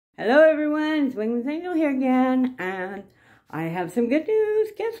Hello everyone, it's Wings Angel here again, and I have some good news.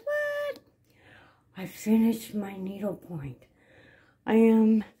 Guess what? I finished my needlepoint. I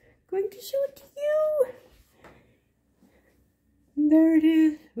am going to show it to you. There it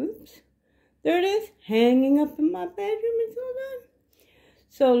is. Oops. There it is, hanging up in my bedroom. It's all done.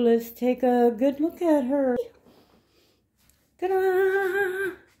 So let's take a good look at her.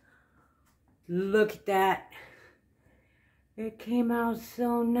 Ta-da! Look at that. It came out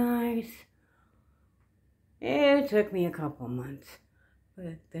so nice. It took me a couple months,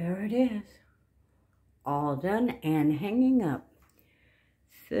 but there it is. All done and hanging up.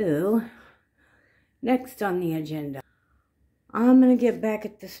 So, next on the agenda, I'm going to get back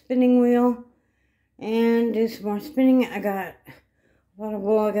at the spinning wheel and do some more spinning. I got a lot of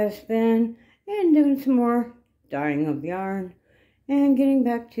wool I got to spin and doing some more dyeing of yarn and getting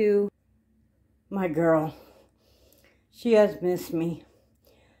back to my girl. She has missed me.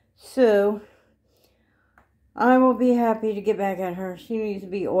 So, I will be happy to get back at her. She needs to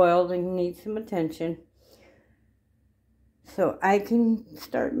be oiled and needs some attention. So, I can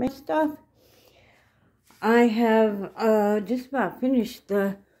start making stuff. I have just about finished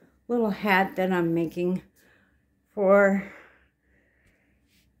the little hat that I'm making for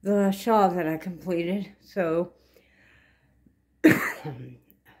the shawl that I completed. So,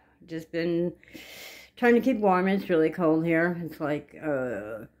 just been trying to keep warm. It's really cold here. It's like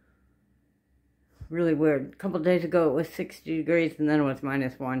really weird. A couple days ago it was 60 degrees and then it was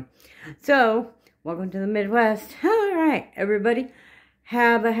 -1. So, welcome to the Midwest. All right, everybody.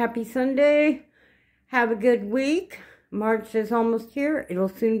 Have a happy Sunday. Have a good week. March is almost here. It'll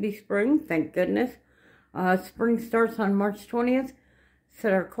soon be spring, thank goodness. Spring starts on March 20th.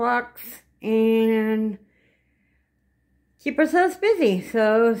 Set our clocks and keep ourselves busy.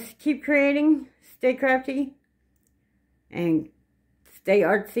 So, keep creating. Stay crafty and stay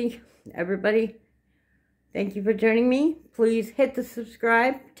artsy, everybody. Thank you for joining me. Please hit the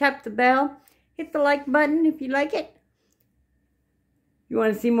subscribe, tap the bell, hit the like button if you like it. You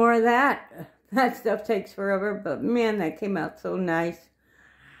want to see more of that? That stuff takes forever, but man, that came out so nice.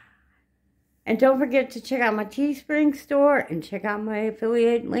 And don't forget to check out my Teespring store and check out my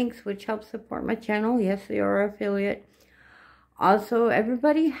affiliate links, which help support my channel. Yes, they are affiliate. Also,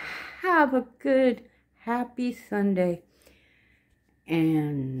 everybody, have a good, happy Sunday.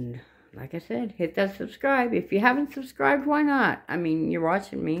 And, like I said, hit that subscribe. If you haven't subscribed, why not? I mean, you're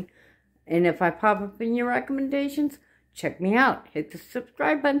watching me. And if I pop up in your recommendations, check me out. Hit the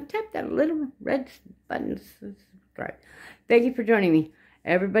subscribe button. Tap that little red button to subscribe. Thank you for joining me.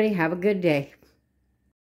 Everybody, have a good day.